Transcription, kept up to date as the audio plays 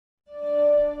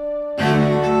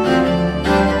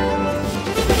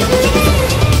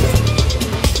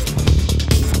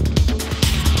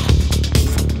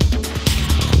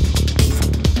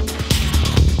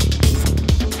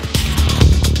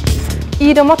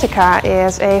e-Domotica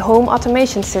is a home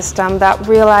automation system that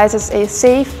realizes a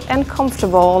safe and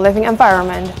comfortable living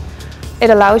environment.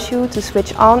 It allows you to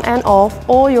switch on and off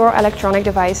all your electronic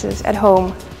devices at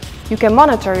home. You can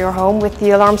monitor your home with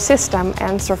the alarm system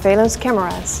and surveillance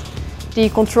cameras. The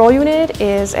control unit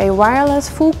is a wireless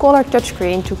full-color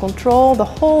touchscreen to control the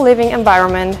whole living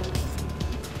environment.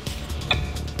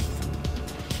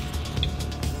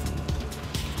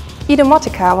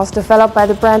 e-Domotica was developed by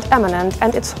the brand Eminent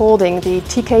and its holding, the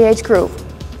TKH Group.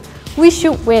 We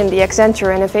should win the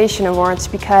Accenture Innovation Awards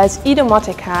because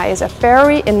e-Domotica is a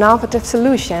very innovative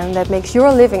solution that makes your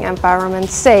living environment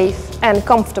safe and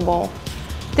comfortable.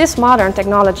 This modern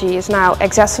technology is now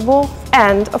accessible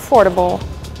and affordable.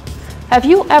 Have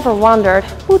you ever wondered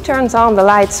who turns on the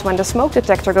lights when the smoke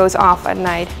detector goes off at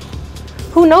night?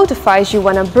 Who notifies you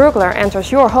when a burglar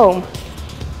enters your home?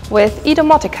 With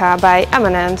e-Domotica by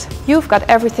Eminent, you've got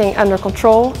everything under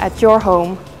control at your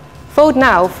home. Vote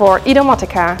now for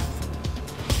e-Domotica.